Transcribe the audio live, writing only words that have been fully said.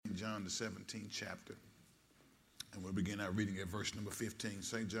John, the 17th chapter. And we'll begin our reading at verse number 15.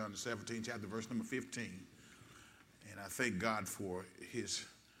 St. John, the 17th chapter, verse number 15. And I thank God for his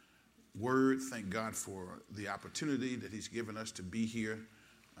word. Thank God for the opportunity that he's given us to be here,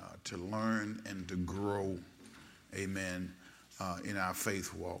 to learn and to grow, amen, in our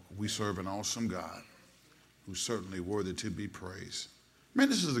faith walk. We serve an awesome God who's certainly worthy to be praised. Man,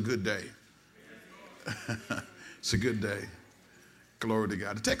 this is a good day. It's a good day. Glory to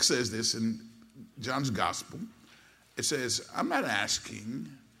God. The text says this in John's gospel. It says, I'm not asking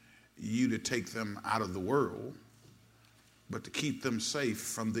you to take them out of the world, but to keep them safe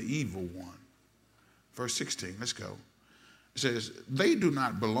from the evil one. Verse 16, let's go. It says, they do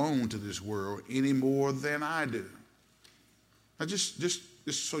not belong to this world any more than I do. Now just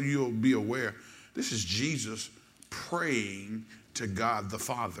so you'll be aware, this is Jesus praying to God the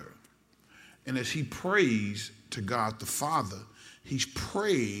Father. And as he prays to God the Father, he's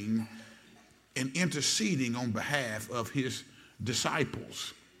praying and interceding on behalf of his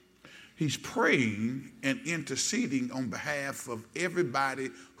disciples. He's praying and interceding on behalf of everybody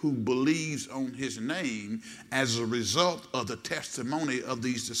who believes on his name as a result of the testimony of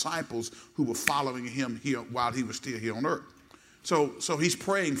these disciples who were following him here while he was still here on earth. So he's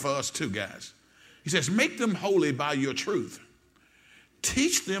praying for us too, guys. He says, make them holy by your truth.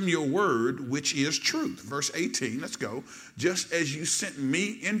 Teach them your word, which is truth. Verse 18, let's go. Just as you sent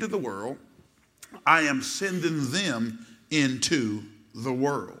me into the world, I am sending them into the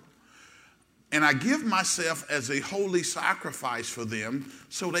world. And I give myself as a holy sacrifice for them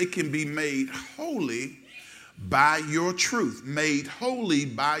so they can be made holy by your truth. Made holy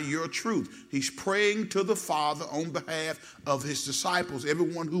by your truth. He's praying to the Father on behalf of his disciples,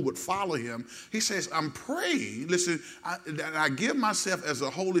 everyone who would follow him. He says, I'm praying, listen, that I give myself as a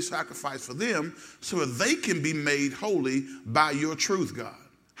holy sacrifice for them so that they can be made holy by your truth, God.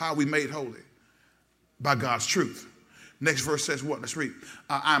 How are we made holy? By God's truth. Next verse says what? Let's read.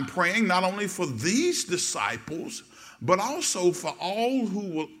 I'm praying not only for these disciples, but also for all who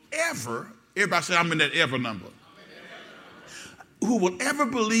will ever, everybody say I'm in that ever number, who will ever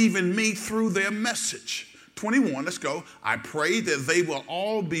believe in me through their message. 21, let's go. I pray that they will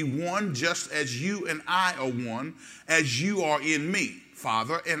all be one just as you and I are one, as you are in me,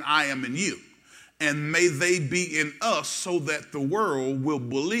 Father, and I am in you. And may they be in us so that the world will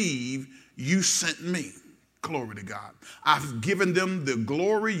believe you sent me. Glory to God. I've given them the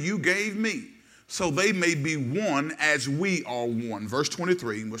glory you gave me, so they may be one as we are one. Verse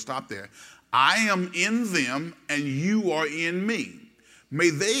 23, and we'll stop there. I am in them and you are in me. May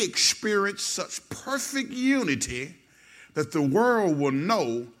they experience such perfect unity that the world will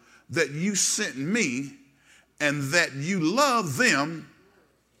know that you sent me and that you love them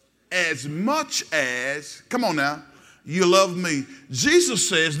as much as, come on now, you love me. Jesus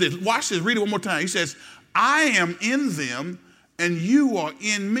says this, watch this, read it one more time. He says, I am in them and you are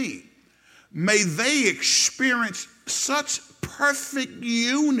in me. May they experience such perfect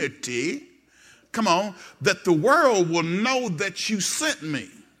unity, come on, that the world will know that you sent me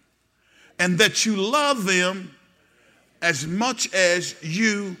and that you love them as much as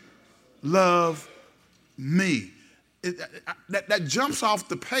you love me. That jumps off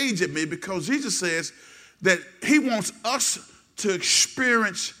the page at me because Jesus says that he wants us to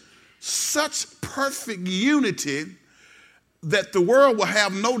experience such perfect unity that the world will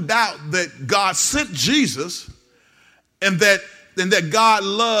have no doubt that God sent Jesus and that God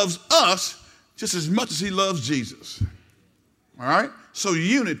loves us just as much as he loves Jesus. All right? So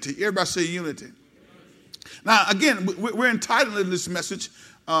unity. Everybody say unity. Now, again, we're entitling this message,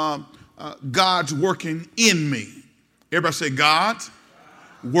 God's working in me. Everybody say God's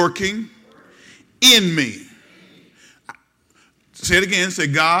working in me. Say it again. Say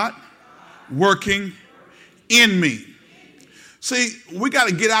God working in me. See, we got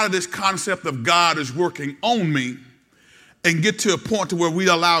to get out of this concept of God is working on me and get to a point to where we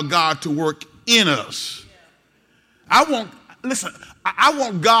allow God to work in us. I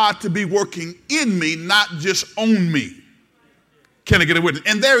want God to be working in me, not just on me. Can I get a witness?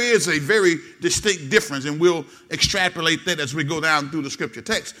 And there is a very distinct difference, and we'll extrapolate that as we go down through the scripture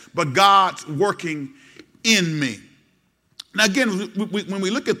text. But God's working in me. Now, again, when we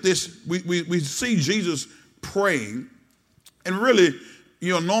look at this, we see Jesus praying. And really,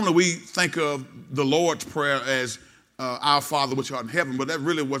 normally we think of the Lord's Prayer as our Father which art in heaven, but that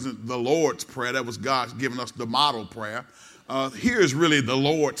really wasn't the Lord's Prayer. That was God giving us the model prayer. Here's really the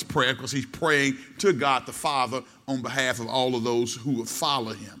Lord's Prayer because he's praying to God the Father on behalf of all of those who will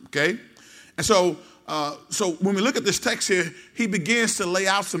follow him, okay? And so when we look at this text here, he begins to lay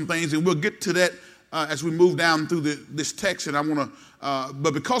out some things, and we'll get to that as we move down through this text, and I want to,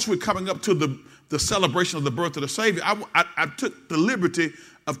 but because we're coming up to the celebration of the birth of the Savior, I took the liberty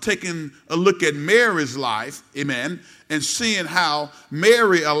of taking a look at Mary's life, amen, and seeing how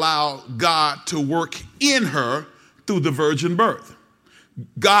Mary allowed God to work in her through the virgin birth.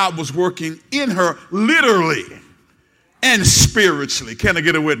 God was working in her literally and spiritually. Can I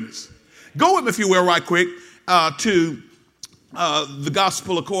get a witness? Go with me, if you will, right quick, to the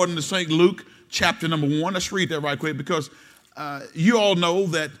Gospel according to St. Luke, chapter number 1. Let's read that right quick, because you all know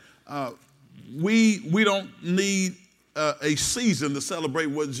that we don't need a season to celebrate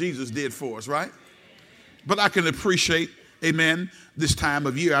what Jesus did for us, right? But I can appreciate, amen, this time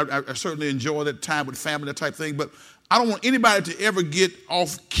of year. I certainly enjoy that time with family, that type of thing. But I don't want anybody to ever get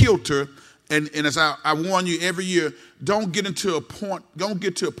off kilter. And as I warn you every year, don't get to a point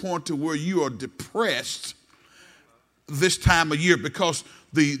to where you are depressed this time of year, because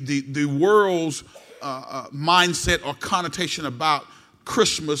the world's mindset or connotation about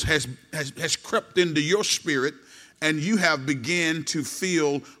Christmas has crept into your spirit, and you have begun to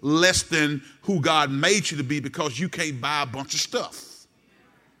feel less than who God made you to be because you can't buy a bunch of stuff.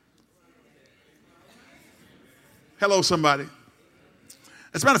 Hello, somebody.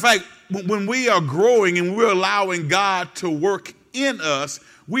 As a matter of fact, when we are growing and we're allowing God to work in us,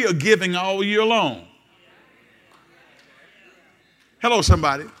 we are giving all year long. Hello,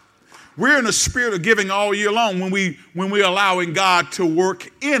 somebody. We're in the spirit of giving all year long when we're allowing God to work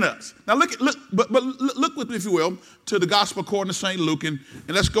in us. Now look with me, if you will, to the Gospel according to St. Luke, and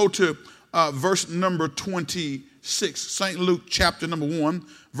let's go to verse number 26. St. Luke chapter number 1,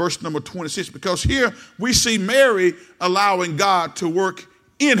 verse number 26, because here we see Mary allowing God to work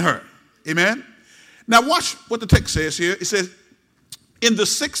in her. Amen. Now watch what the text says here. It says, in the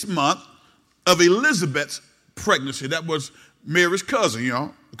 6th month of Elizabeth's pregnancy, that was Mary's cousin,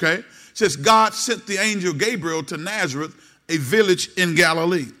 y'all, okay? It says, God sent the angel Gabriel to Nazareth, a village in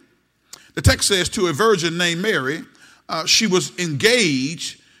Galilee. The text says, to a virgin named Mary, she was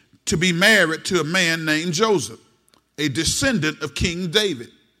engaged to be married to a man named Joseph, a descendant of King David.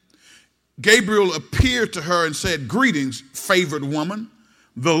 Gabriel appeared to her and said, greetings, favored woman.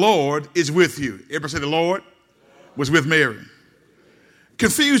 The Lord is with you. Everybody say, the Lord was with Mary.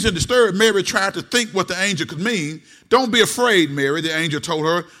 Confused and disturbed, Mary tried to think what the angel could mean. Don't be afraid, Mary, the angel told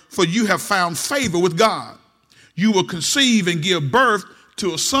her, for you have found favor with God. You will conceive and give birth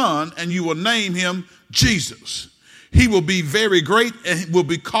to a son, and you will name him Jesus. He will be very great and will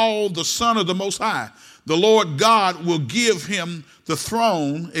be called the Son of the Most High. The Lord God will give him the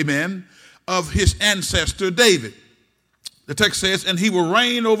throne, amen, of his ancestor David. The text says, and he will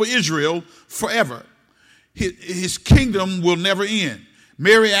reign over Israel forever. His kingdom will never end.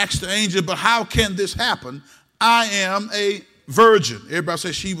 Mary asked the angel, but how can this happen? I am a virgin. Everybody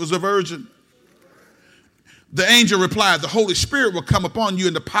say she was a virgin. The angel replied, the Holy Spirit will come upon you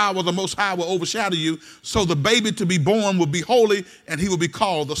and the power of the Most High will overshadow you. So the baby to be born will be holy and he will be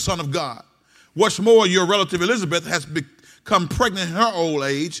called the Son of God. What's more, your relative Elizabeth has become pregnant in her old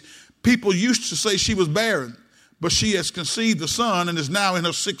age. People used to say she was barren, but she has conceived a son and is now in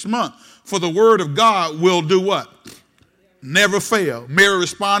her 6th month. For the word of God will do what? Never fail. Mary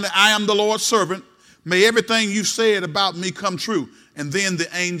responded, I am the Lord's servant. May everything you said about me come true. And then the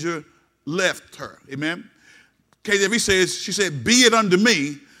angel left her. Amen. KJV says, she said, be it unto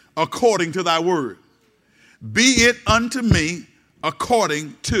me according to thy word. Be it unto me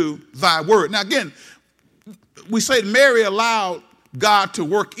according to thy word. Now again, we say Mary allowed God to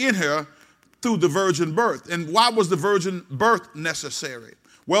work in her through the virgin birth. And why was the virgin birth necessary?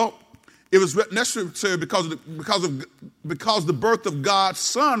 Well, it was necessary because the birth of God's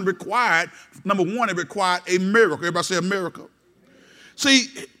son required, number one, it required a miracle. Everybody say a miracle. See,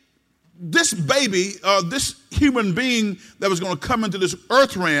 this baby, this human being that was going to come into this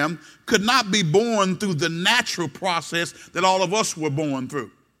earth realm could not be born through the natural process that all of us were born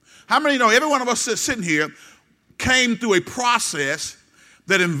through. How many know every one of us sitting here came through a process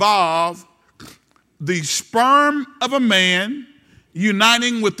that involved the sperm of a man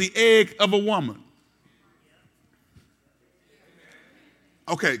uniting with the egg of a woman?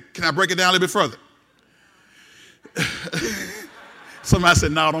 Okay, can I break it down a little bit further? Somebody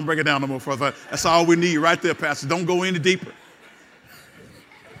said, no, don't break it down no more further. That's all we need right there, Pastor. Don't go any deeper.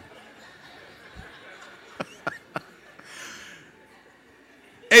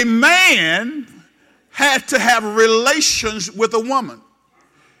 A man had to have relations with a woman.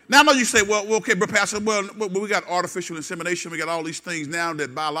 Now, I know you say, well, okay, but Pastor, well, we got artificial insemination. We got all these things now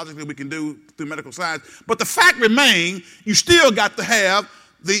that biologically we can do through medical science. But the fact remains, you still got to have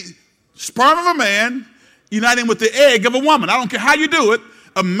the sperm of a man uniting with the egg of a woman. I don't care how you do it.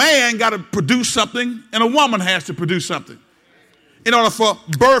 A man got to produce something and a woman has to produce something in order for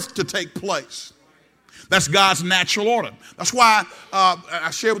birth to take place. That's God's natural order. That's why I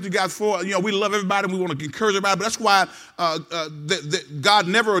shared with you guys before, we love everybody and we want to encourage everybody, but that's why God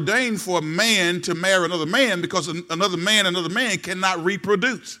never ordained for a man to marry another man, because another man cannot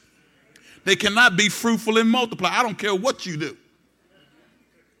reproduce. They cannot be fruitful and multiply. I don't care what you do.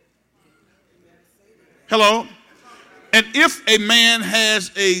 Hello? And if a man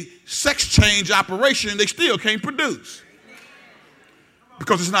has a sex change operation, they still can't produce,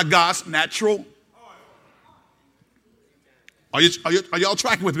 because it's not God's natural. Are y'all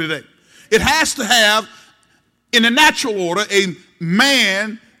tracking with me today? It has to have, in the natural order, a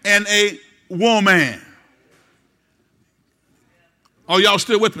man and a woman. Are y'all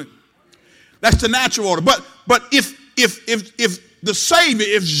still with me? That's the natural order. But if the Savior,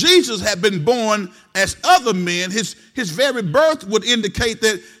 if Jesus had been born as other men, his very birth would indicate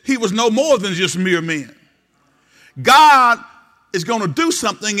that he was no more than just mere men. God is going to do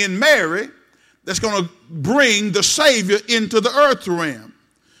something in Mary that's going to bring the Savior into the earth realm.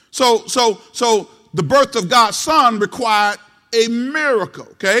 So the birth of God's Son required a miracle,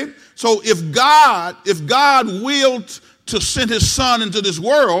 okay? So if God willed to send his Son into this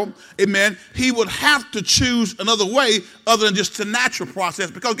world, amen, he would have to choose another way other than just the natural process,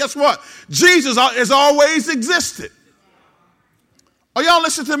 because guess what? Jesus has always existed. Are y'all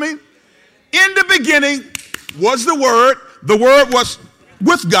listening to me? In the beginning was the Word was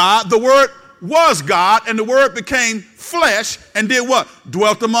with God, the Word was God, and the Word became flesh and did what?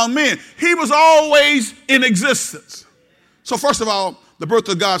 Dwelt among men. He was always in existence. So first of all, the birth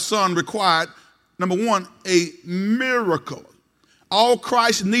of God's Son required, number one, a miracle. All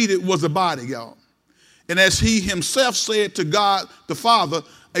Christ needed was a body, y'all. And as he himself said to God the Father,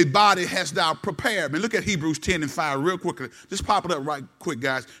 a body hast thou prepared me. Look at Hebrews 10:5 real quickly. Just pop it up right quick,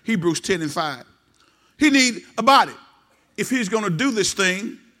 guys. Hebrews 10:5. He need a body if he's going to do this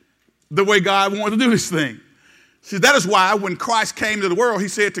thing the way God wanted to do this thing. See, that is why when Christ came to the world, he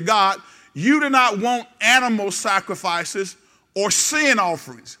said to God, you do not want animal sacrifices or sin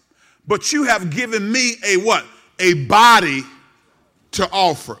offerings, but you have given me a what? A body to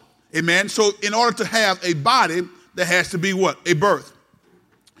offer. Amen. So in order to have a body, there has to be what? A birth.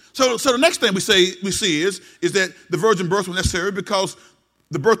 So the next thing we see is that the virgin birth was necessary because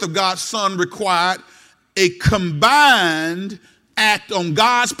the birth of God's Son required a combined act on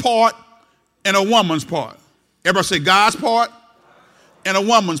God's part and a woman's part. Everybody say God's part and a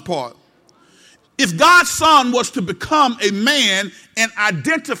woman's part. If God's Son was to become a man and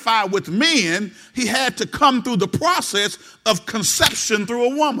identify with men, he had to come through the process of conception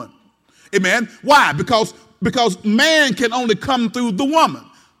through a woman. Amen. Why? Because man can only come through the woman.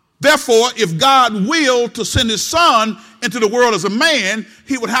 Therefore, if God willed to send his Son into the world as a man,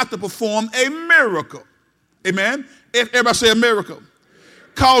 he would have to perform a miracle. Amen. Everybody say a miracle.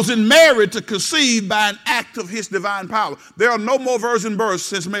 Causing Mary to conceive by an act of his divine power. There are no more virgin births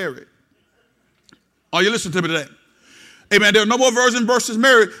since Mary. Are you listening to me today? Amen. There are no more virgin births since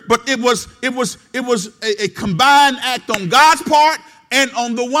Mary, but it was a combined act on God's part and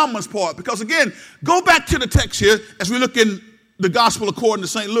on the woman's part. Because again, go back to the text here as we look in the gospel according to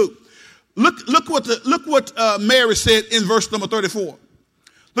St. Luke. Look what Mary said in verse number 34.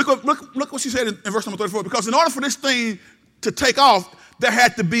 Look what she said in verse number 34. Because in order for this thing to take off, there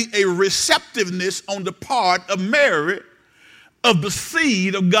had to be a receptiveness on the part of Mary of the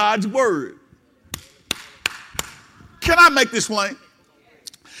seed of God's word. Can I make this plain?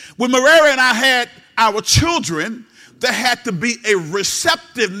 When Mary and I had our children, there had to be a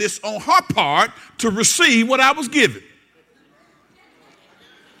receptiveness on her part to receive what I was given.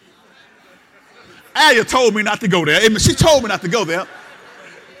 Aya told me not to go there. She told me not to go there.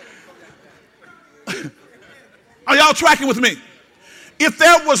 Are y'all tracking with me? If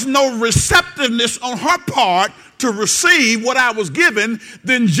there was no receptiveness on her part to receive what I was given,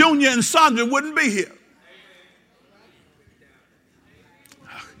 then Junior and Sandra wouldn't be here.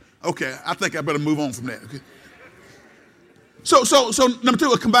 Okay, I think I better move on from that. Okay. So number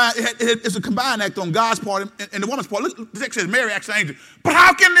two, it's a combined act on God's part and the woman's part. Look, the text says Mary asked the angel, but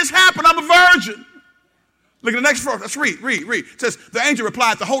how can this happen? I'm a virgin. Look at the next verse. Let's read. It says, the angel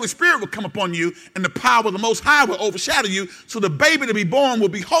replied, the Holy Spirit will come upon you and the power of the Most High will overshadow you. So the baby to be born will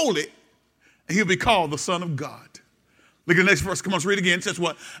be holy and he'll be called the Son of God. Look at the next verse. Come on, let's read again. It says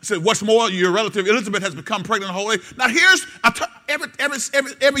what? It says, what's more, your relative Elizabeth has become pregnant in the Holy. Now here's,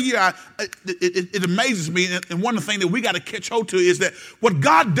 every year it amazes me. And one of the things that we got to catch hold to is that what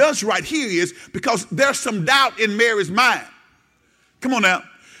God does right here is because there's some doubt in Mary's mind. Come on now.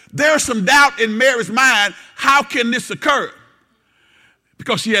 There's some doubt in Mary's mind. How can this occur?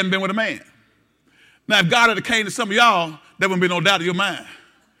 because she hadn't been with a man. Now, if God had came to some of y'all, there wouldn't be no doubt in your mind.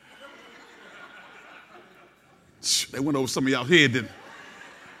 They went over some of y'all's head, didn't they?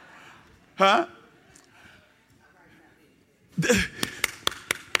 Huh?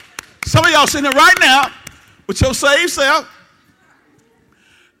 Some of y'all sitting there right now with your saved self,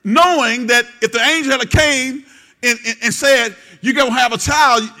 knowing that if the angel had came and said, you're going to have a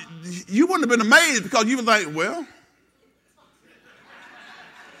child, you wouldn't have been amazed because you were like, well,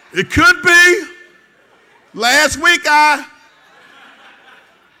 it could be. Last week But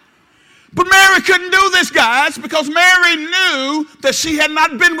Mary couldn't do this, guys, because Mary knew that she had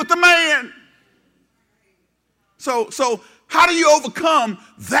not been with the man. So how do you overcome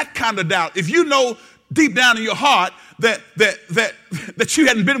that kind of doubt? If you know deep down in your heart that you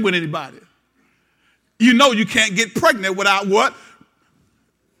hadn't been with anybody. You know you can't get pregnant without what?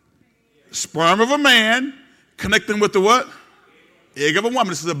 Sperm of a man connecting with the what? Egg of a woman.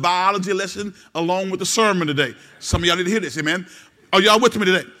 This is a biology lesson along with the sermon today. Some of y'all need to hear this, amen. Are y'all with me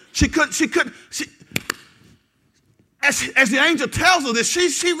today? As the angel tells her this,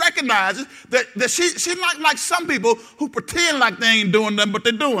 she recognizes that she's not like some people who pretend like they ain't doing nothing, but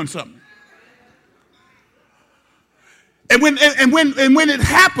they're doing something. And when it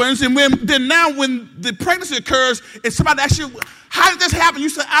happens, and when the pregnancy occurs, and somebody asks you, how did this happen? You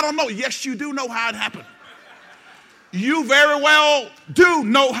say, I don't know. Yes, you do know how it happened. You very well do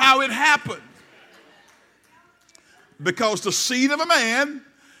know how it happened. Because the seed of a man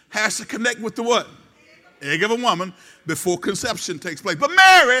has to connect with the what? Egg of a woman before conception takes place. But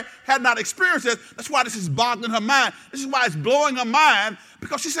Mary had not experienced it. That's why this is boggling her mind. This is why it's blowing her mind.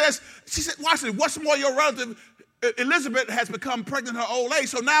 Because she said, watch this, what's more, your relative Elizabeth has become pregnant in her old age.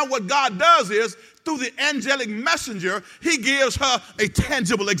 So now what God does is, through the angelic messenger, he gives her a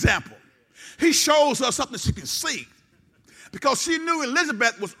tangible example. He shows her something she can see. Because she knew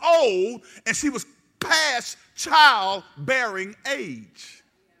Elizabeth was old and she was past childbearing age.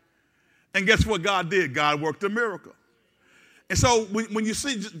 And guess what God did? God worked a miracle. And so when you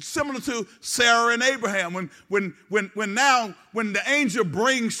see, similar to Sarah and Abraham, when the angel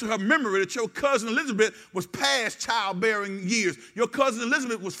brings to her memory that your cousin Elizabeth was past childbearing years, your cousin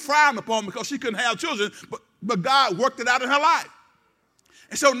Elizabeth was frowned upon because she couldn't have children, but God worked it out in her life.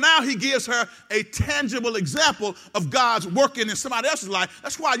 And so now he gives her a tangible example of God's working in somebody else's life.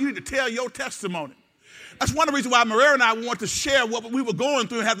 That's why you need to tell your testimony. That's one of the reasons why Maria and I want to share what we were going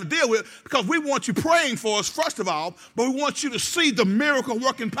through and having to deal with, because we want you praying for us, first of all, but we want you to see the miracle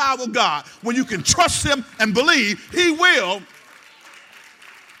working power of God. When you can trust him and believe, he will.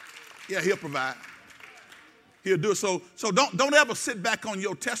 Yeah, he'll provide. He'll do it. So don't ever sit back on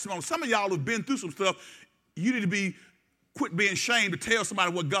your testimony. Some of y'all have been through some stuff. You need to quit being ashamed to tell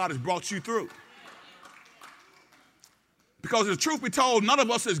somebody what God has brought you through. Because the truth be told, none of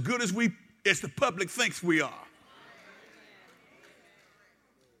us as good as the public thinks we are.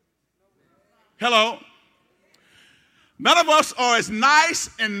 Hello? None of us are as nice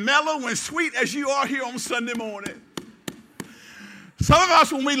and mellow and sweet as you are here on Sunday morning. Some of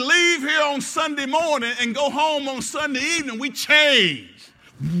us, when we leave here on Sunday morning and go home on Sunday evening, we change.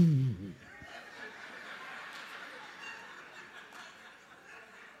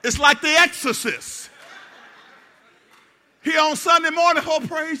 It's like The Exorcist. Here on Sunday morning, oh,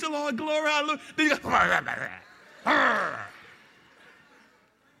 praise the Lord, glory, hallelujah. Then you go,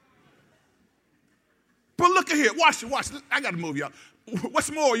 but look at here, watch it. I got to move y'all.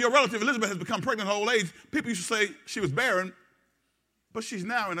 What's more, your relative Elizabeth has become pregnant in her old age. People used to say she was barren, but she's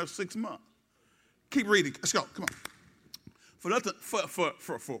now in her 6th month. Keep reading. Let's go. Come on. For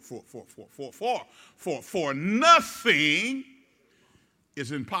nothing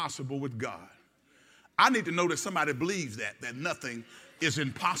is impossible with God. I need to know that somebody believes that nothing is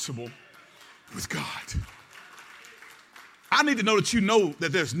impossible with God. I need to know that you know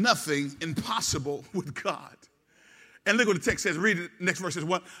that there's nothing impossible with God. And look what the text says. Read it. Next verse says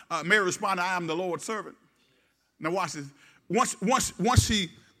what? Mary responded, I am the Lord's servant. Now watch this. Once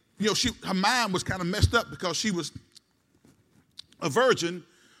she, her mind was kind of messed up because she was a virgin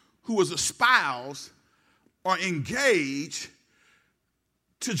who was espoused or engaged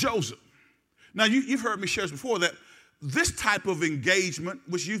to Joseph. Now, you've heard me share this before, that this type of engagement,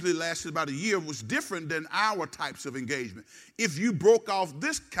 which usually lasted about a year, was different than our types of engagement. If you broke off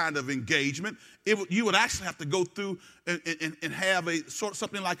this kind of engagement, you would actually have to go through and have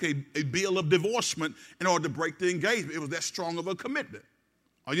something like a bill of divorcement in order to break the engagement. It was that strong of a commitment.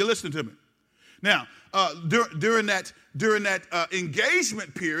 Are you listening to me? Now, during that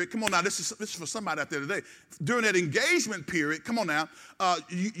engagement period, come on now, this is for somebody out there today. During that engagement period, come on now,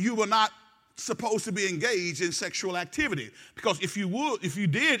 you were not supposed to be engaged in sexual activity. Because if you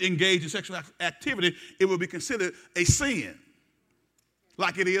did engage in sexual activity, it would be considered a sin,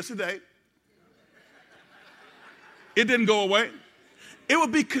 like it is today. It didn't go away. It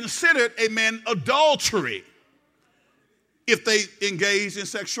would be considered, amen, adultery if they engaged in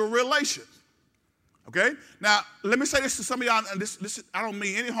sexual relations. Okay? Now, let me say this to some of y'all, and this I don't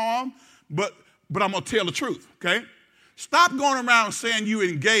mean any harm, but I'm going to tell the truth, okay? Stop going around saying you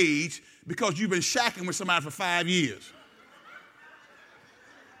engaged because you've been shacking with somebody for 5 years.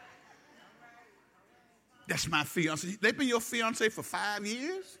 That's my fiance. They've been your fiance for 5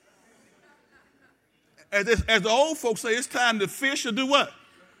 years? As the old folks say, it's time to fish or do what?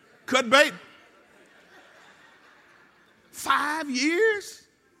 Cut bait. 5 years?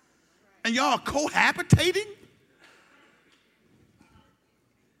 And y'all cohabitating?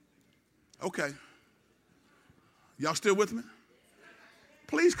 Okay. Y'all still with me?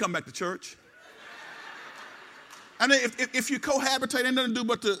 Please come back to church. And if you cohabitate, ain't nothing to do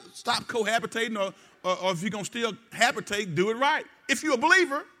but to stop cohabitating, or if you're going to still habitate, do it right. If you're a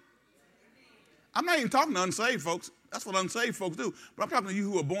believer. I'm not even talking to unsaved folks. That's what unsaved folks do. But I'm talking to you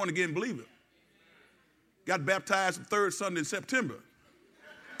who are born again believers. Got baptized the third Sunday in September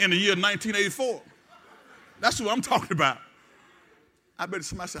in the year 1984. That's who I'm talking about. I bet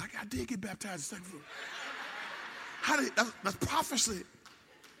somebody said, I did get baptized in September. That's prophecy.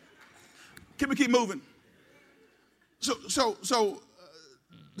 Can we keep moving? So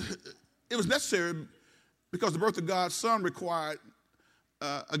it was necessary because the birth of God's Son required,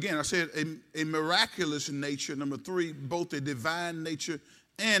 again, I said a miraculous nature. Number 3, both a divine nature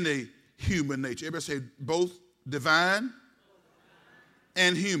and a human nature. Everybody say both divine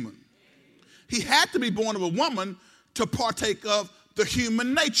and human. He had to be born of a woman to partake of the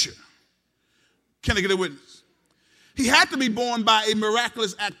human nature. Can I get a witness? He had to be born by a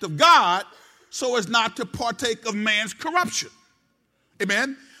miraculous act of God so as not to partake of man's corruption.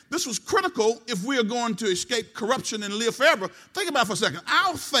 Amen? This was critical if we are going to escape corruption and live forever. Think about it for a second.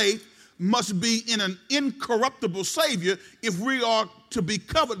 Our faith must be in an incorruptible Savior if we are to be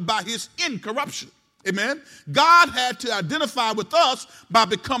covered by his incorruption. Amen? God had to identify with us by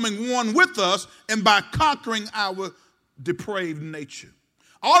becoming one with us and by conquering our depraved nature.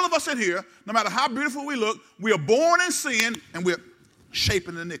 All of us in here, no matter how beautiful we look, we are born in sin and we're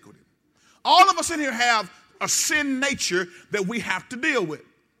shaping iniquity. All of us in here have a sin nature that we have to deal with.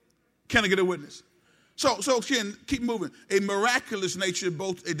 Can I get a witness? So again, keep moving. A miraculous nature,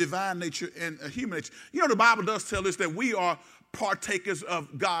 both a divine nature and a human nature. You know, the Bible does tell us that we are partakers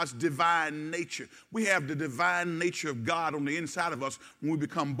of God's divine nature. We have the divine nature of God on the inside of us when we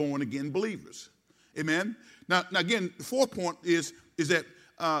become born again believers. Amen? Now again, the fourth point is that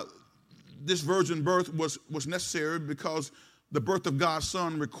this virgin birth was necessary because the birth of God's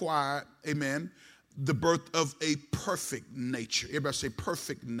Son required, amen, the birth of a perfect nature. Everybody say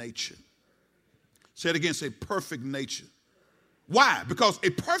perfect nature. Say it again, say perfect nature. Why? Because a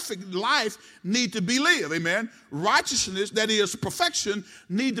perfect life need to be lived, amen. Righteousness, that is perfection,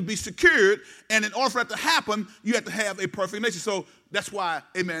 need to be secured, and in order for that to happen, you have to have a perfect nature. So that's why,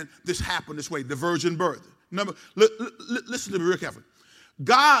 amen, this happened this way, the virgin birth. Listen to me real carefully.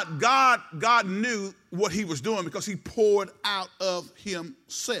 God knew what he was doing because he poured out of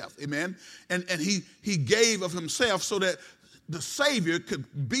himself, amen. And he gave of himself so that the Savior could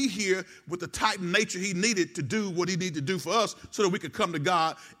be here with the type of nature he needed to do what he needed to do for us so that we could come to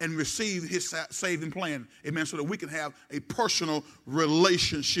God and receive his saving plan, amen, so that we can have a personal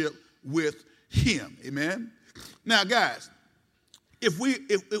relationship with him, amen. Now, guys, if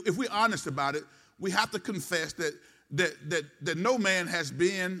we're honest about it, we have to confess that no man has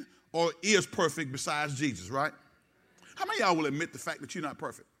been or is perfect besides Jesus, right? How many of y'all will admit the fact that you're not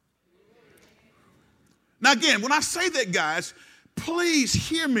perfect? Now, again, when I say that, guys, please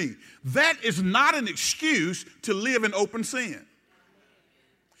hear me. That is not an excuse to live in open sin.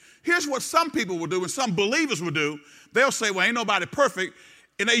 Here's what some people will do and some believers will do. They'll say, well, ain't nobody perfect,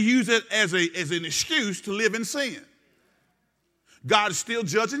 and they use it as an excuse to live in sin. God is still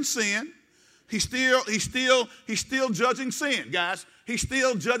judging sin. He's still judging sin, guys. He's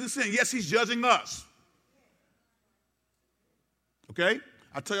still judging sin. Yes, he's judging us. Okay?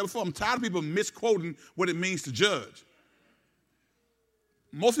 I tell you before, I'm tired of people misquoting what it means to judge.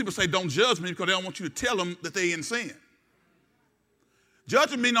 Most people say don't judge me because they don't want you to tell them that they're in sin.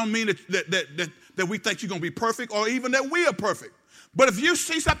 Judging me don't mean that we think you're going to be perfect or even that we are perfect. But if you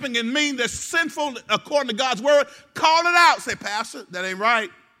see something in me that's sinful according to God's word, call it out. Say, Pastor, that ain't right.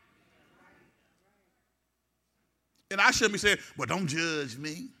 And I shouldn't be saying, well, don't judge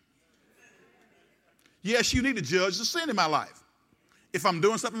me. Yes, you need to judge the sin in my life. If I'm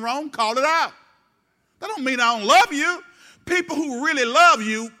doing something wrong, call it out. That don't mean I don't love you. People who really love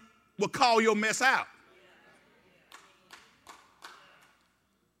you will call your mess out.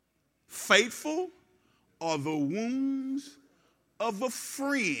 Faithful are the wounds of a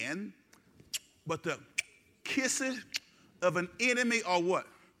friend, but the kisses of an enemy are what?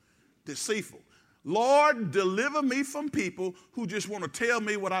 Deceitful. Lord, deliver me from people who just want to tell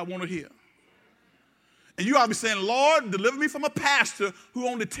me what I want to hear. And you ought to be saying, Lord, deliver me from a pastor who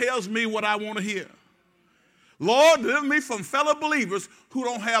only tells me what I want to hear. Lord, deliver me from fellow believers who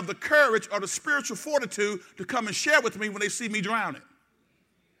don't have the courage or the spiritual fortitude to come and share with me when they see me drowning.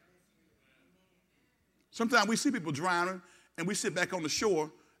 Sometimes we see people drowning and we sit back on the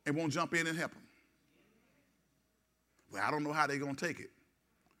shore and won't jump in and help them. Well, I don't know how they're going to take it.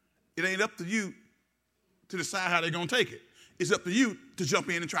 It ain't up to you to decide how they're going to take it. It's up to you to jump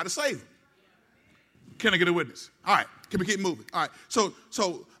in and try to save them. Can I get a witness? All right, can we keep moving? All right,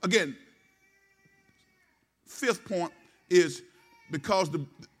 so again, fifth point is because the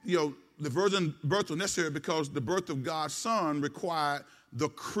virgin birth was necessary because the birth of God's Son required the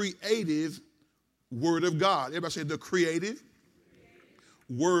creative Word of God. Everybody say the creative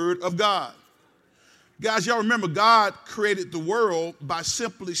Word of God. Guys, y'all remember God created the world by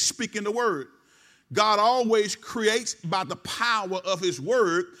simply speaking the word. God always creates by the power of his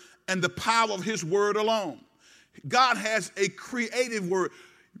word and the power of his word alone. God has a creative word.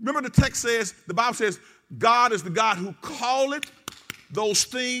 Remember the text says, the Bible says, God is the God who calleth those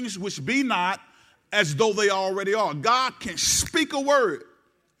things which be not as though they already are. God can speak a word.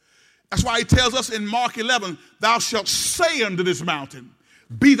 That's why he tells us in Mark 11, thou shalt say unto this mountain,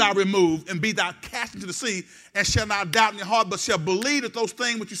 be thou removed, and be thou cast into the sea, and shall not doubt in your heart, but shall believe that those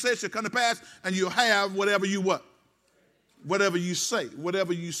things which you say shall come to pass, and you'll have whatever you what? Whatever you say,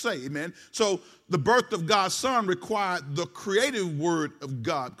 amen. So the birth of God's Son required the creative word of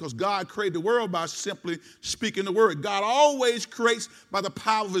God, because God created the world by simply speaking the word. God always creates by the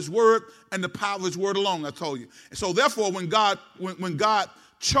power of his word and the power of his word alone, I told you. And so therefore, when God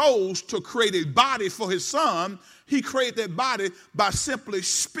chose to create a body for his Son, he created that body by simply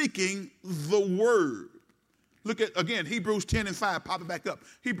speaking the word. Look at, again, Hebrews 10 and 5. Pop it back up.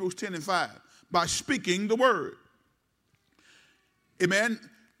 Hebrews 10 and 5. By speaking the word. Amen.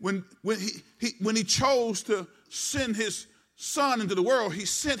 When he chose to send his Son into the world, he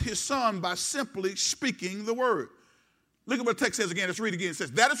sent his Son by simply speaking the word. Look at what the text says again. Let's read it again. It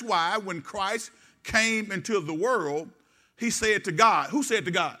says, that is why when Christ came into the world, he said to God. Who said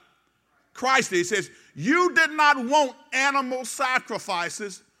to God? Christ did. He says, you did not want animal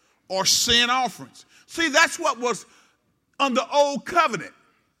sacrifices or sin offerings. See, that's what was under old covenant.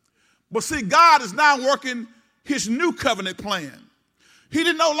 But see, God is now working his new covenant plan. He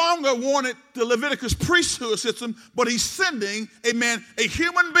didn't no longer wanted the Leviticus priesthood system, but he's sending, amen, a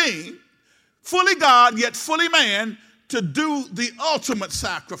human being, fully God, yet fully man, to do the ultimate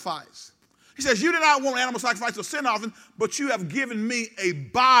sacrifice. He says, you did not want animal sacrifice or sin offering, but you have given me a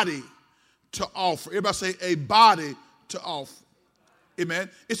body to offer. Everybody say a body to offer. Amen.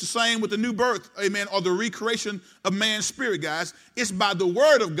 It's the same with the new birth, amen, or the recreation of man's spirit, guys. It's by the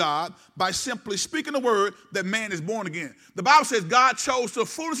word of God, by simply speaking the word, that man is born again. The Bible says God chose the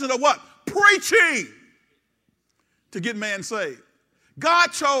foolishness of what? Preaching to get man saved. God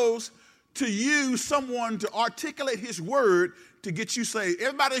chose to use someone to articulate his word to get you saved.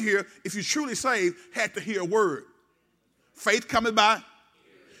 Everybody here, if you're truly saved, had to hear a word. Faith cometh by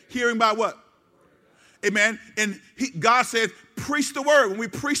hearing by what? Amen. And God said, preach the word. When we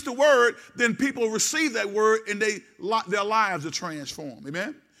preach the word, then people receive that word and their lives are transformed.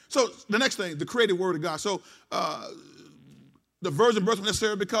 Amen. So the next thing, the creative word of God. So the virgin birth was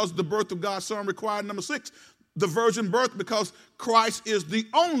necessary because the birth of God's Son required. Number 6, the virgin birth because Christ is the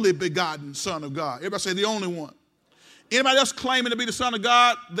only begotten Son of God. Everybody say the only one. Anybody else claiming to be the Son of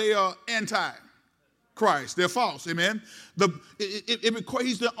God, they are anti-Christ. They're false. Amen.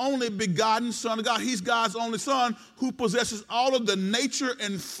 He's the only begotten Son of God. He's God's only Son who possesses all of the nature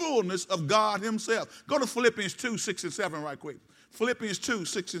and fullness of God himself. Go to Philippians 2, 6 and 7 right quick. Philippians 2,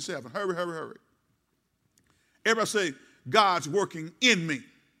 6 and 7. Hurry, hurry, hurry. Everybody say, God's working in me.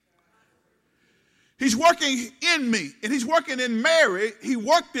 He's working in me, and he's working in Mary. He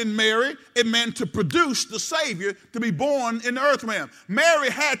worked in Mary, amen, to produce the Savior to be born in the earth realm. Mary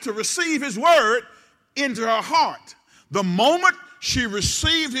had to receive his word into her heart. The moment she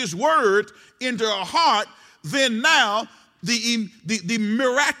received his word into her heart, then now the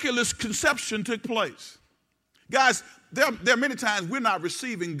miraculous conception took place. Guys, there are many times we're not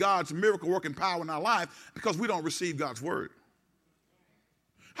receiving God's miracle working power in our life because we don't receive God's word.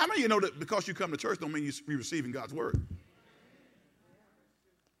 How many of you know that because you come to church don't mean you're receiving God's word?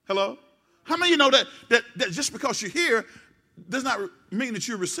 Hello? How many of you know that just because you're here does not mean that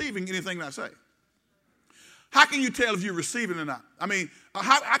you're receiving anything that I say? How can you tell if you're receiving or not? I mean,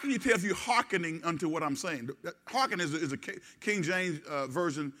 how can you tell if you're hearkening unto what I'm saying? Hearken is a King James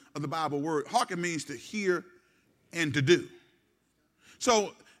version of the Bible word. Hearken means to hear and to do.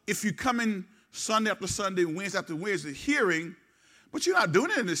 So if you come in Sunday after Sunday, Wednesday after Wednesday, hearing, but you're not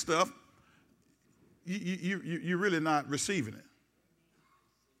doing any of this stuff, you're really not receiving it.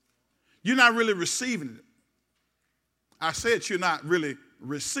 You're not really receiving it. I said you're not really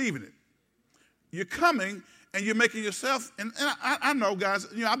receiving it. You're coming and you're making yourself, and I know, guys,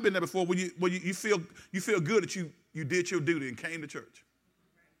 you know, I've been there before where you feel good that you did your duty and came to church.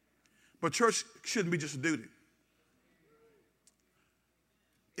 But church shouldn't be just a duty.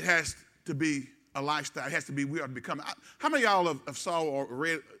 It has to be a lifestyle. It has to be, we are becoming. How many of y'all have saw or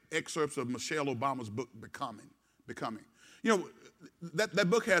read excerpts of Michelle Obama's book, Becoming? You know, that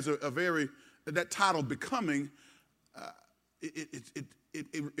book has that title, Becoming,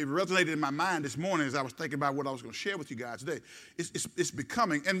 it resonated in my mind this morning as I was thinking about what I was going to share with you guys today. It's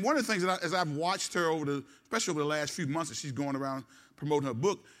Becoming. And one of the things that as I've watched her especially over the last few months that she's going around promoting her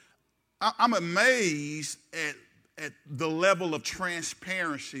book, I'm amazed at the level of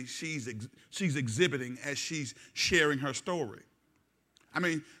transparency she's exhibiting as she's sharing her story. I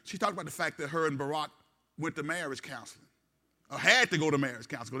mean, she talked about the fact that her and Barack went to marriage counseling, or had to go to marriage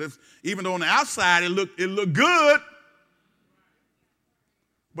counseling. Even though on the outside it looked good,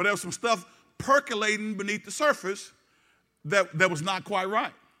 but there was some stuff percolating beneath the surface that was not quite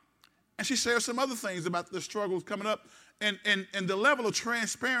right. And she shared some other things about the struggles coming up, and the level of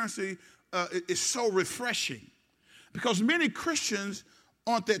transparency is so refreshing. Because many Christians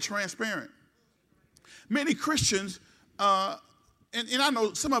aren't that transparent. Many Christians, and I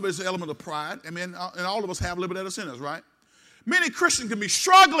know some of it is an element of pride. I mean, and all of us have a little bit of that in us, right? Many Christians can be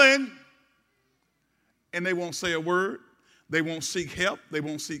struggling, and they won't say a word. They won't seek help. They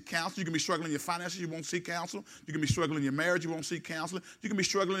won't seek counsel. You can be struggling in your finances. You won't seek counsel. You can be struggling in your marriage. You won't seek counseling. You can be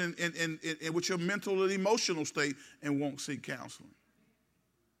struggling in with your mental and emotional state and won't seek counseling.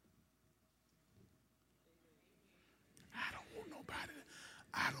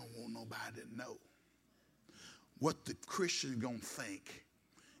 I don't want nobody to know what the Christian gonna think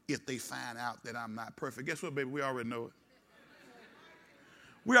if they find out that I'm not perfect. Guess what, baby? We already know it.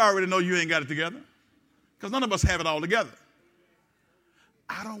 We already know you ain't got it together, because none of us have it all together.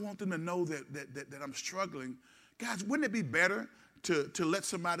 I don't want them to know that I'm struggling. Guys, wouldn't it be better to let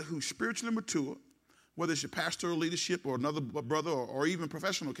somebody who's spiritually mature, whether it's your pastoral leadership or another brother or even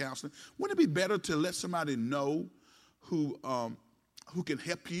professional counseling, wouldn't it be better to let somebody know who can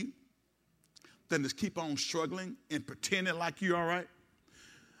help you than to keep on struggling and pretending like you're all right?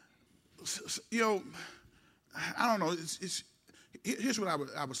 You know, I don't know. Here's what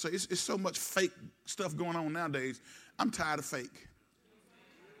I would say. It's so much fake stuff going on nowadays. I'm tired of fake.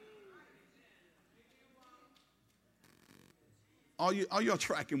 Are y'all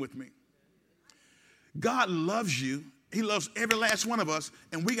tracking with me? God loves you. He loves every last one of us,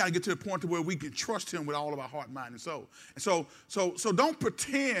 and we got to get to the point to where we can trust him with all of our heart, mind, and soul. And so don't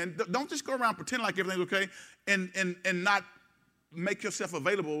pretend. Don't just go around pretending like everything's okay, and not make yourself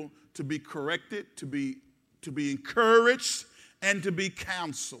available to be corrected, to be encouraged, and to be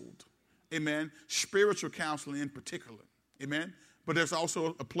counseled. Amen. Spiritual counseling in particular. Amen. But there's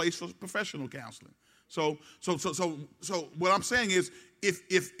also a place for professional counseling. So what I'm saying is,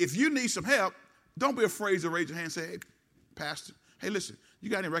 if you need some help, don't be afraid to raise your hand and say, hey, Pastor, hey, listen, you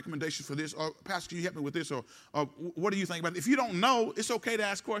got any recommendations for this? Or, Pastor, can you help me with this? Or what do you think about it? If you don't know, it's okay to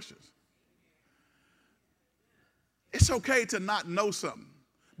ask questions. It's okay to not know something,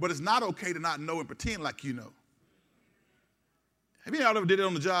 but it's not okay to not know and pretend like you know. Have you ever did it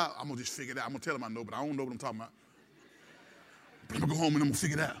on the job? I'm going to just figure it out. I'm going to tell them I know, but I don't know what I'm talking about. But I'm going to go home and I'm going to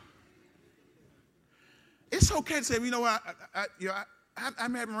figure it out. It's okay to say, you know what, I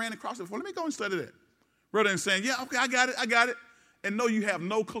haven't ran across it before. Let me go and study that. Rather than saying, yeah, okay, I got it, and no, you have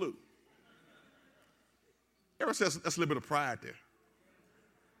no clue. Ever says that's a little bit of pride there.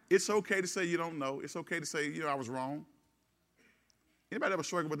 It's okay to say you don't know. It's okay to say, I was wrong. Anybody ever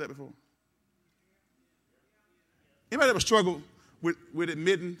struggled with that before? Anybody ever struggled with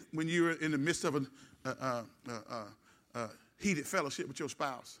admitting when you were in the midst of a heated fellowship with your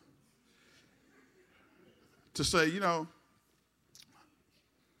spouse? To say,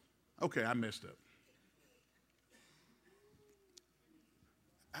 okay, I messed up.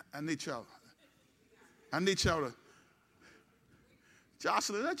 I need y'all to,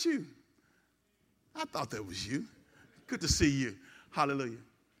 Jocelyn, that's you. I thought that was you. Good to see you. Hallelujah.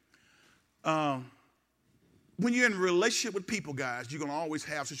 But when you're in a relationship with people, guys, you're going to always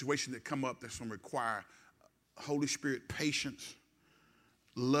have situations that come up that's going to require Holy Spirit patience,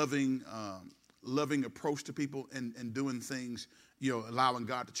 loving approach to people, and doing things, allowing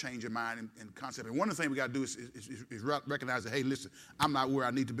God to change your mind and concept. And one of the things we got to do is recognize that, hey, listen, I'm not where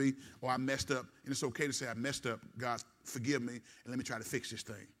I need to be, or I messed up, and it's okay to say I messed up. God, forgive me, and let me try to fix this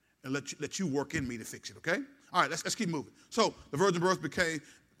thing, and let you work in me to fix it. Okay? All right, let's keep moving. So the virgin birth because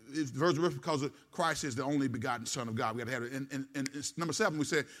Christ is the only begotten Son of God. We got to have it. And number 7, we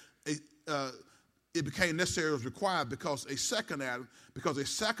said it became necessary, it was required because a second Adam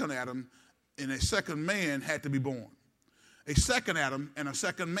and a second man had to be born. A second Adam and a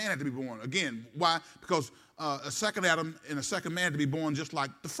second man had to be born. Again, why? Because a second Adam and a second man had to be born just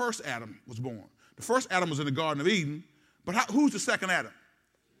like the first Adam was born. The first Adam was in the Garden of Eden, but who's the second Adam?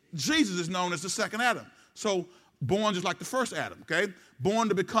 Jesus is known as the second Adam. So born just like the first Adam, okay? Born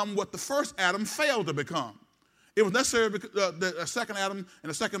to become what the first Adam failed to become. It was necessary that a second Adam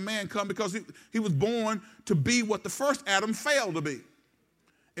and a second man come because he was born to be what the first Adam failed to be.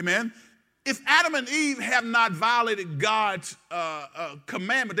 Amen? If Adam and Eve have not violated God's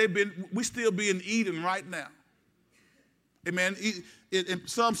commandment, we still be in Eden right now. Amen?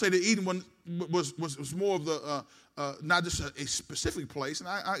 Some say that Eden was more of the not just a specific place, and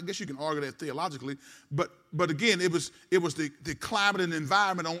I guess you can argue that theologically, but again, it was the climate and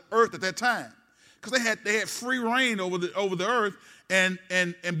environment on earth at that time, because they had free reign over the earth,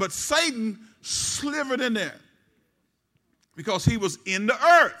 but Satan slivered in there because he was in the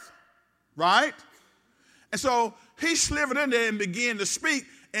earth, right? And so he slivered in there and began to speak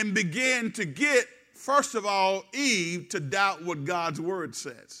and began to get, first of all, Eve to doubt what God's word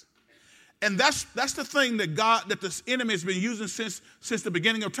says. And that's the thing that the enemy has been using since the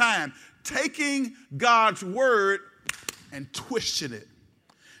beginning of time, taking God's word and twisting it.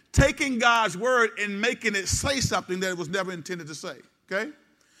 Taking God's word and making it say something that it was never intended to say, okay?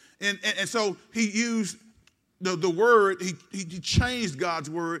 And so he used the word, he changed God's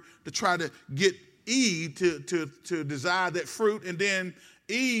word to try to get Eve to desire that fruit, and then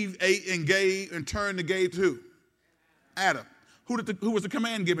Eve ate and gave and turned and gave to who? Adam. Who was the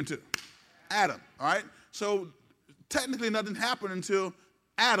command given to? Adam, all right? So technically nothing happened until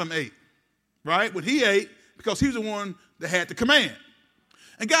Adam ate, right? When he ate, because he was the one that had the command.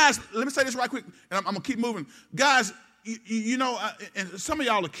 And guys, let me say this right quick, and I'm going to keep moving. Guys, and some of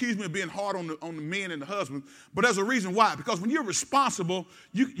y'all accuse me of being hard on the men and the husbands, but there's a reason why. Because when you're responsible,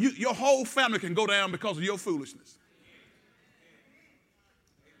 your whole family can go down because of your foolishness.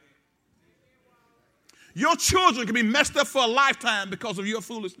 Your children can be messed up for a lifetime because of your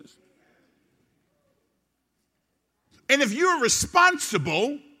foolishness. And if you're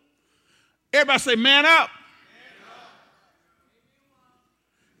responsible, everybody say, man up.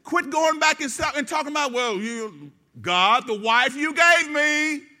 Quit going back and talking about, well, God, the wife you gave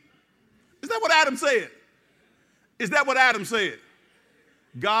me. Is that what Adam said? Is that what Adam said?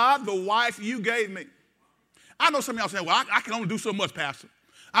 God, the wife you gave me. I know some of y'all saying, well, I can only do so much, Pastor.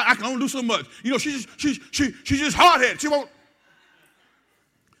 I can only do so much. She's just hard-headed. She won't.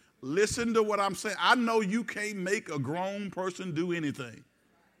 Listen to what I'm saying. I know you can't make a grown person do anything.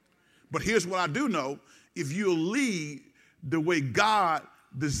 But here's what I do know. If you'll lead the way God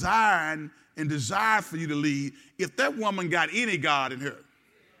designed and desired for you to lead, if that woman got any God in her,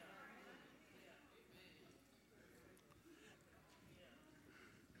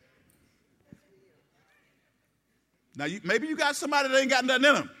 now maybe you got somebody that ain't got nothing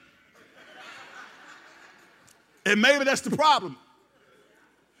in them. And maybe that's the problem.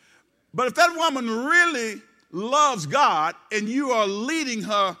 But if that woman really loves God and you are leading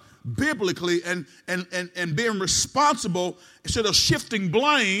her biblically and being responsible instead of shifting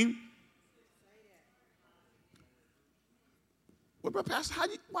blame. Well, but Pastor,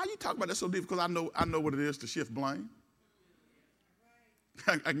 why you talking about that so deep? Because I know what it is to shift blame.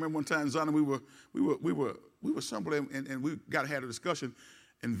 I remember one time, Zana, we were somewhere and we got to have a discussion,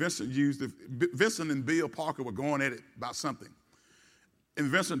 and Vincent and Bill Parker were going at it about something. And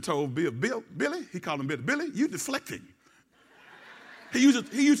Vincent told Billy, he called him Billy, you deflecting. He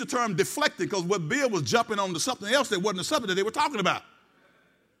used the term deflecting because what Bill was jumping on to something else that wasn't the subject that they were talking about.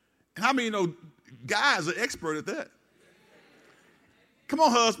 And how many guys are expert at that? Come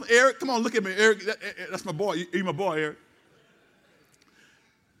on, husband. Eric, come on, look at me. Eric, that's my boy. You're my boy, Eric.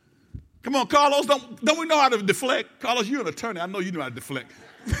 Come on, Carlos, don't we know how to deflect? Carlos, you're an attorney. I know you know how to deflect.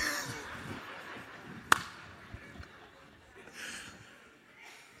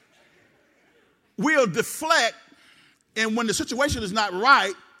 We'll deflect, and when the situation is not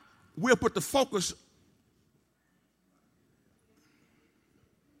right, we'll put the focus.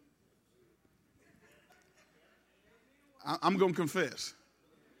 I'm going to confess.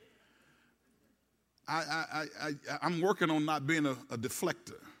 I'm working on not being a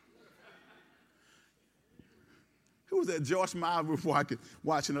deflector. Who was that? Joyce Meyer we were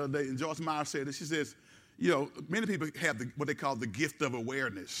watching the other day, and Joyce Meyer said this. She says, many people have what they call the gift of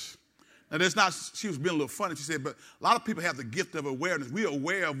awareness. Now, that's not, she was being a little funny. She said, but a lot of people have the gift of awareness. We're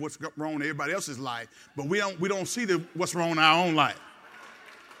aware of what's wrong in everybody else's life, but we don't see what's wrong in our own life.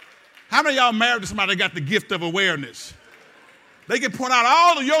 How many of y'all married to somebody that got the gift of awareness? They can point out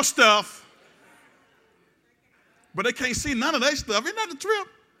all of your stuff, but they can't see none of their stuff. Isn't that the trip?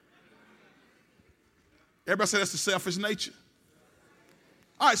 Everybody say that's the selfish nature.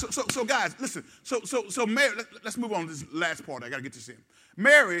 All right, so guys, listen. So Mary, let's move on to this last part. I got to get this in.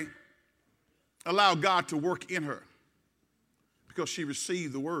 Mary allowed God to work in her because she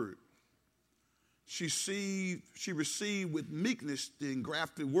received the word. She received with meekness the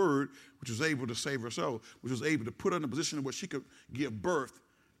engrafted word, which was able to save her soul, which was able to put her in a position where she could give birth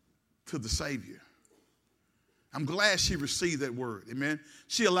to the Savior. I'm glad she received that word, amen?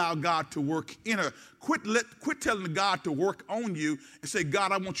 She allowed God to work in her. Quit telling God to work on you and say,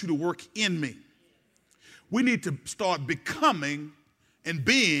 God, I want you to work in me. We need to start becoming and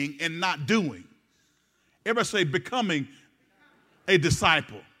being and not doing. Everybody say becoming a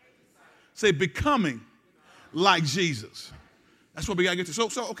disciple. Say becoming like Jesus. That's what we got to get to.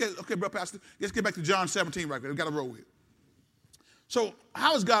 So okay, brother pastor, let's get back to John 17 right quick. We've got to roll here. So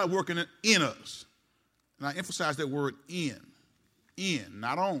how is God working in us? And I emphasize that word in,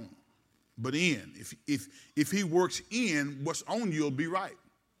 not on, but in. If he works in, what's on you will be right.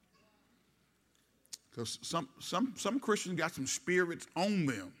 Because some Christians got some spirits on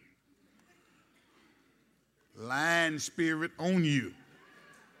them. Lying spirit on you.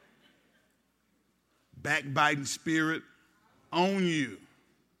 Backbiting spirit on you.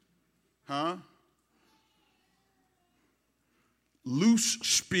 Huh? Loose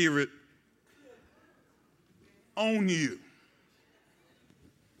spirit on you.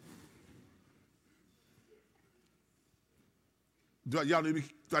 Do I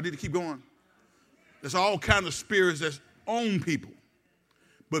need to keep going? There's all kinds of spirits that's on people.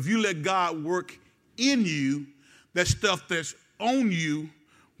 But if you let God work in you, that stuff that's on you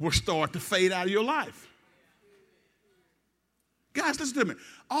will start to fade out of your life. Guys, listen to me.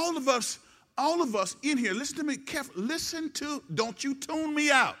 All of us in here, listen to me carefully. Don't you tune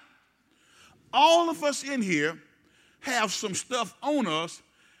me out. All of us in here have some stuff on us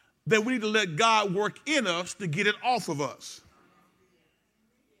that we need to let God work in us to get it off of us.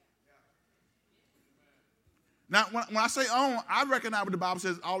 Now, when I say on, I recognize what the Bible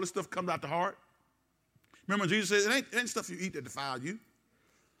says, all this stuff comes out the heart. Remember Jesus says, it ain't stuff you eat that defile you.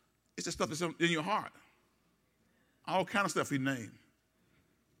 It's the stuff that's in your heart. All kind of stuff he named.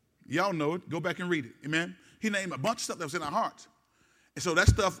 Y'all know it. Go back and read it. Amen? He named a bunch of stuff that was in our hearts. And so that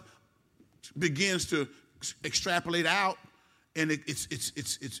stuff begins to extrapolate out, and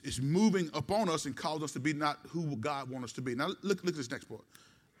it's moving upon us and calls us to be not who God wants us to be. Now, look at this next part.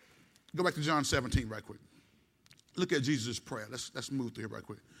 Go back to John 17 right quick. Look at Jesus' prayer. Let's move through here right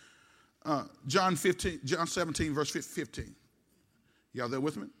quick. John 17, verse 15. Y'all there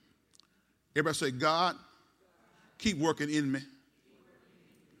with me? Everybody say, God, keep working in me.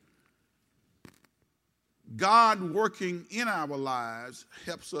 God working in our lives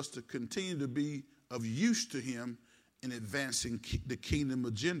helps us to continue to be of use to him in advancing the kingdom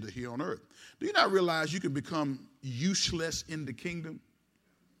agenda here on earth. Do you not realize you can become useless in the kingdom?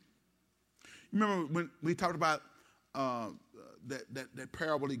 Remember when we talked about that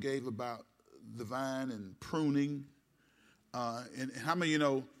parable he gave about the vine and pruning? And how many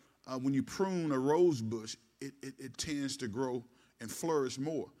when you prune a rose bush, it tends to grow and flourish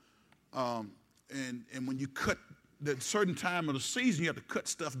more. And when you cut at a certain time of the season, you have to cut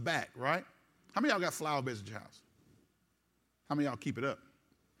stuff back, right? How many of y'all got flower beds at your house? How many of y'all keep it up?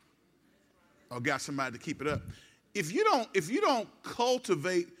 Or got somebody to keep it up? If you don't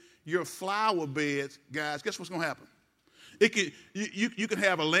cultivate your flower beds, guys, guess what's going to happen? You can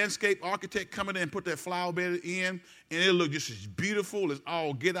have a landscape architect come in and put that flower bed in, and it'll look just as beautiful as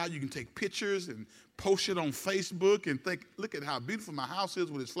all get out. You can take pictures and post it on Facebook and think, look at how beautiful my house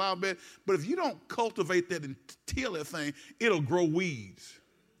is with its flower bed. But if you don't cultivate that and till that thing, it'll grow weeds.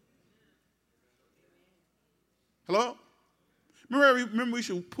 Hello? Remember we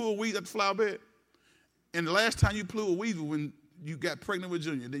should pull weeds at the flower bed? And the last time you blew a weed was when you got pregnant with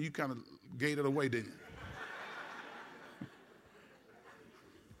Junior. Then you kind of gave it away, didn't you?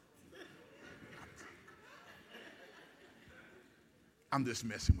 I'm just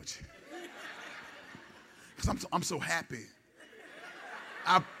messing with you. Because I'm so happy.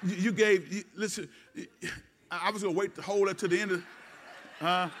 Listen, I was going to wait to hold it to the end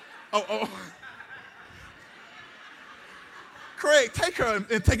of, Craig, take her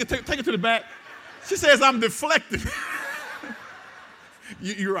and take it to the back. She says I'm deflected.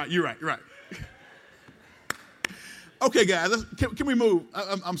 You're right. Okay, guys, can we move?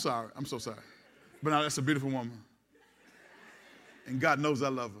 I'm sorry. I'm so sorry. But now that's a beautiful woman. And God knows I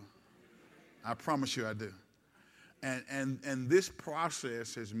love her. I promise you I do. And this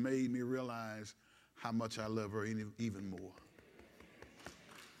process has made me realize how much I love her even more.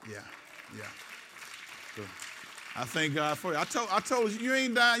 Yeah. So I thank God for you. I told you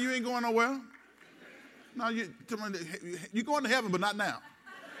ain't dying, you ain't going nowhere. No, you're going to heaven, but not now.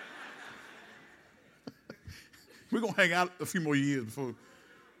 We're going to hang out a few more years before,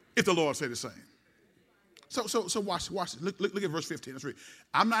 if the Lord say the same. So watch it. Look at verse 15. Let's read.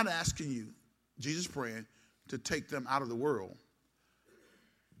 I'm not asking you, Jesus praying, to take them out of the world,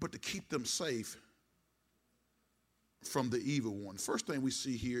 but to keep them safe from the evil one. First thing we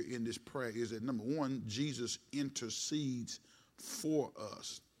see here in this prayer is that, number one, Jesus intercedes for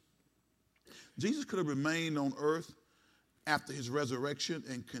us. Jesus could have remained on earth after his resurrection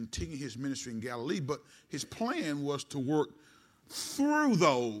and continue his ministry in Galilee, but his plan was to work through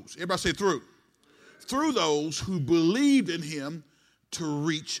those, everybody say through those who believed in him to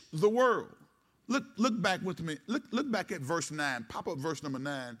reach the world. Look back with me. Look back at verse 9. Pop up verse number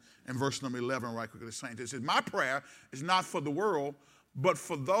 9 and verse number 11 right quickly. It says, my prayer is not for the world, but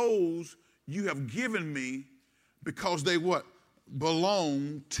for those you have given me because they what?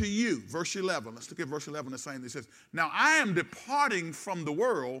 Belong to you. Verse 11. Let's look at verse 11. The same. It says, now I am departing from the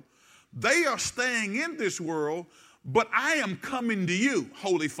world. They are staying in this world, but I am coming to you,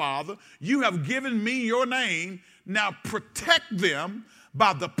 Holy Father. You have given me your name. Now protect them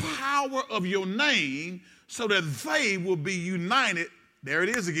by the power of your name so that they will be united. There it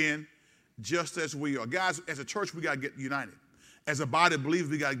is again, just as we are. Guys, as a church, we got to get united. As a body of believers,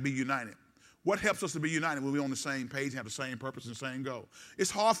 we got to be united. What helps us to be united when we're on the same page, have the same purpose and the same goal?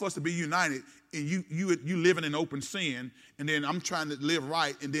 It's hard for us to be united and you living in open sin, and then I'm trying to live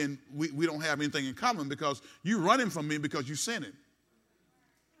right, and then we don't have anything in common because you're running from me because you're sinning.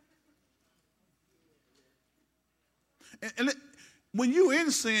 And when you're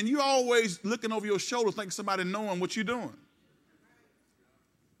in sin, you're always looking over your shoulder thinking somebody knowing what you're doing.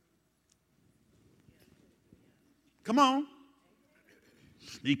 Come on.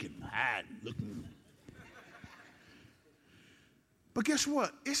 Sneaking, hiding, looking. But guess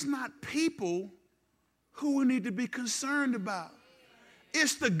what? It's not people who we need to be concerned about.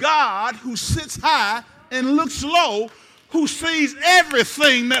 It's the God who sits high and looks low, who sees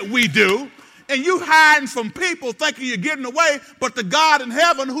everything that we do. And you hiding from people thinking you're getting away, but the God in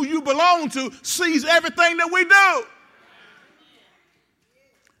heaven who you belong to sees everything that we do.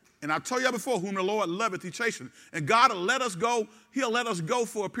 And I told you before, whom the Lord loveth, he chasteneth. And God will let us go. He'll let us go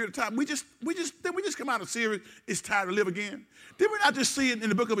for a period of time. Then we just come out of series, it's time to live again. Did we not just see it in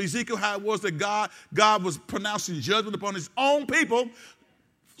the book of Ezekiel how it was that God was pronouncing judgment upon his own people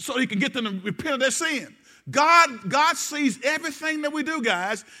so he can get them to repent of their sin? God sees everything that we do,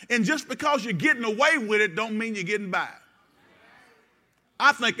 guys, and just because you're getting away with it don't mean you're getting by.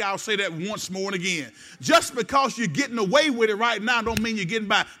 I think I'll say that once more and again. Just because you're getting away with it right now don't mean you're getting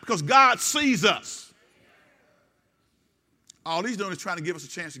by, because God sees us. All he's doing is trying to give us a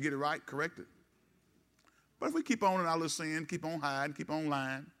chance to get it right, correct it. But if we keep on in our little sin, keep on hiding, keep on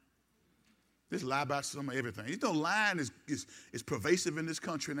lying, just lie about some of everything. You know, lying is pervasive in this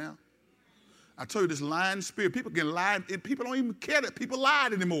country now. I tell you, this lying spirit, people can lie, and people don't even care that people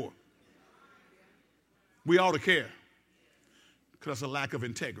lied anymore. We ought to care, because that's a lack of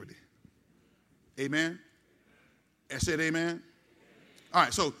integrity. Amen? I said amen? All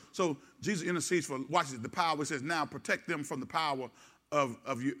right, so Jesus intercedes for, watch this, the power. It says, now protect them from the power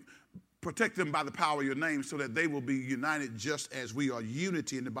of you. Protect them by the power of your name so that they will be united just as we are.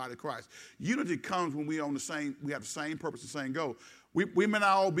 Unity in the body of Christ. Unity comes when we have the same purpose, the same goal. We may not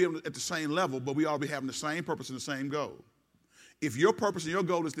all be at the same level, but we all be having the same purpose and the same goal. If your purpose and your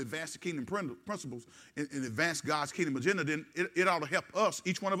goal is to advance the kingdom principles and advance God's kingdom agenda, then it ought to help us,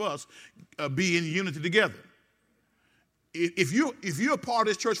 each one of us, be in unity together. If you're a part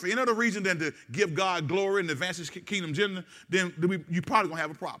of this church for any other reason than to give God glory and advance his kingdom agenda, then you're probably going to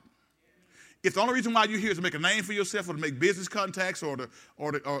have a problem. If the only reason why you're here is to make a name for yourself or to make business contacts or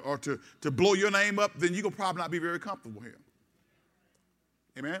to blow your name up, then you're going to probably not be very comfortable here.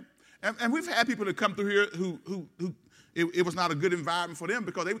 Amen? And we've had people that come through here who it was not a good environment for them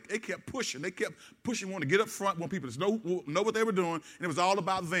because they kept pushing. They kept pushing, wanting to get up front, want people to know what they were doing, and it was all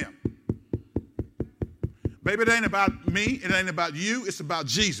about them. Baby, it ain't about me. It ain't about you. It's about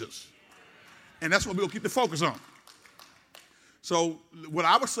Jesus. And that's what we'll keep the focus on. So what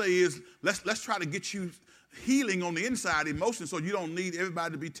I would say is let's try to get you healing on the inside, emotion, so you don't need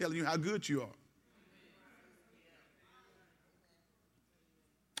everybody to be telling you how good you are.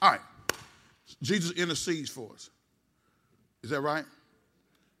 All right. Jesus intercedes for us. Is that right?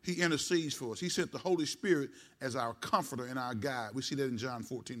 He intercedes for us. He sent the Holy Spirit as our comforter and our guide. We see that in John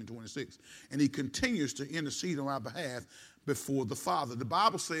 14:26. And he continues to intercede on our behalf before the Father. The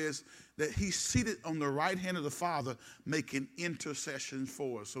Bible says that he's seated on the right hand of the Father making intercession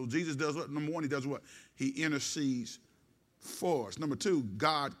for us. So Jesus does what? Number one, he does what? He intercedes for us. Number two,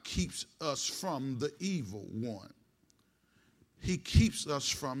 God keeps us from the evil one. He keeps us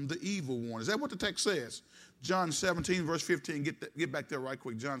from the evil one. Is that what the text says? John 17, verse 15. Get back there right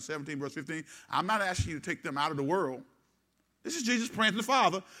quick. John 17, verse 15. I'm not asking you to take them out of the world. This is Jesus praying to the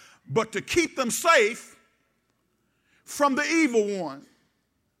Father. But to keep them safe from the evil one.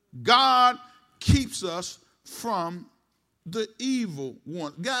 God keeps us from the evil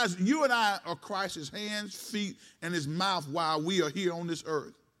one. Guys, you and I are Christ's hands, feet, and his mouth while we are here on this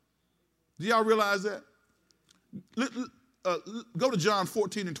earth. Do y'all realize that? Go to John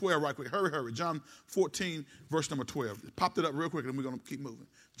 14:12 right quick. Hurry. John 14, verse number 12. Popped it up real quick and we're going to keep moving.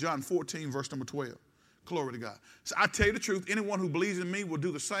 John 14, verse number 12. Glory to God. So I tell you the truth, anyone who believes in me will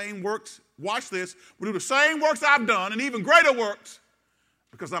do the same works. Watch this. Will do the same works I've done and even greater works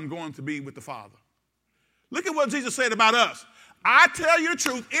because I'm going to be with the Father. Look at what Jesus said about us. I tell you the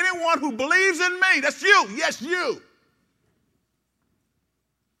truth, anyone who believes in me, that's you, yes, you.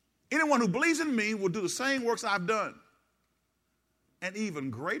 Anyone who believes in me will do the same works I've done and even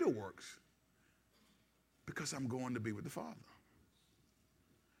greater works because I'm going to be with the Father.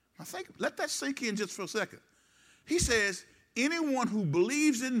 Now let that sink in just for a second. He says, anyone who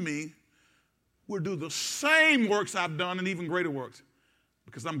believes in me will do the same works I've done and even greater works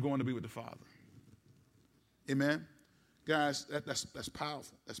because I'm going to be with the Father. Amen? Guys, that's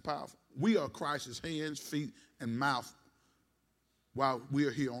powerful. That's powerful. We are Christ's hands, feet, and mouth while we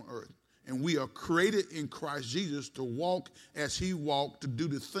are here on earth. And we are created in Christ Jesus to walk as he walked, to do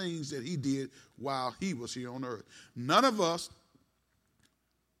the things that he did while he was here on earth. None of us,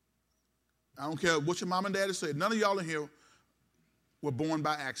 I don't care what your mom and daddy said, none of y'all in here were born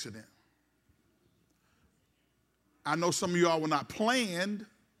by accident. I know some of y'all were not planned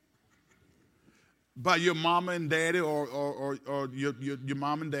by your mama and daddy or your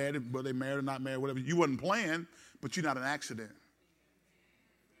mom and daddy, whether they married or not married, whatever. You wasn't planned, but you're not an accident.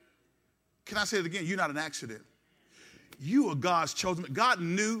 Can I say it again? You're not an accident. You are God's chosen. God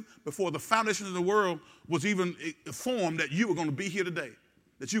knew before the foundation of the world was even formed that you were going to be here today,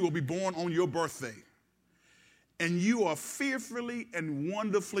 that you will be born on your birthday. And you are fearfully and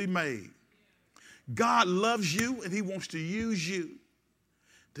wonderfully made. God loves you and he wants to use you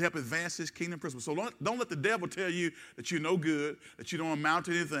to help advance his kingdom principles. So don't let the devil tell you that you're no good, that you don't amount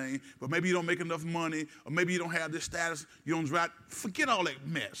to anything, but maybe you don't make enough money, or maybe you don't have this status, you don't drive. Forget all that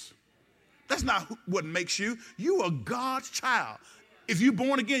mess. That's not what makes you. You are God's child. If you're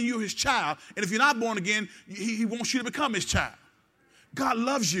born again, you're his child. And if you're not born again, he wants you to become his child. God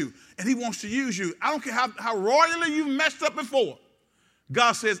loves you, and he wants to use you. I don't care how royally you've messed up before.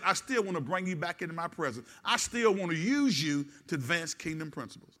 God says, I still want to bring you back into my presence. I still want to use you to advance kingdom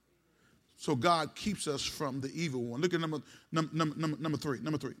principles. So God keeps us from the evil one. Look at number three.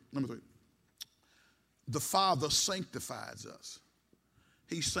 The Father sanctifies us.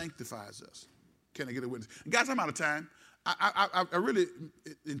 He sanctifies us. Can I get a witness? Guys, I'm out of time. I really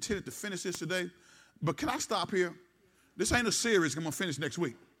intended to finish this today, but can I stop here? This ain't a series I'm going to finish next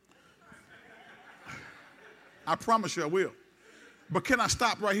week. I promise you I will. But can I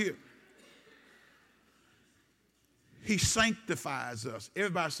stop right here? He sanctifies us.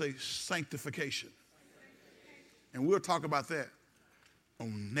 Everybody say sanctification. And we'll talk about that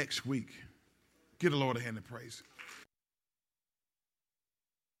on next week. Give the Lord a hand of praise.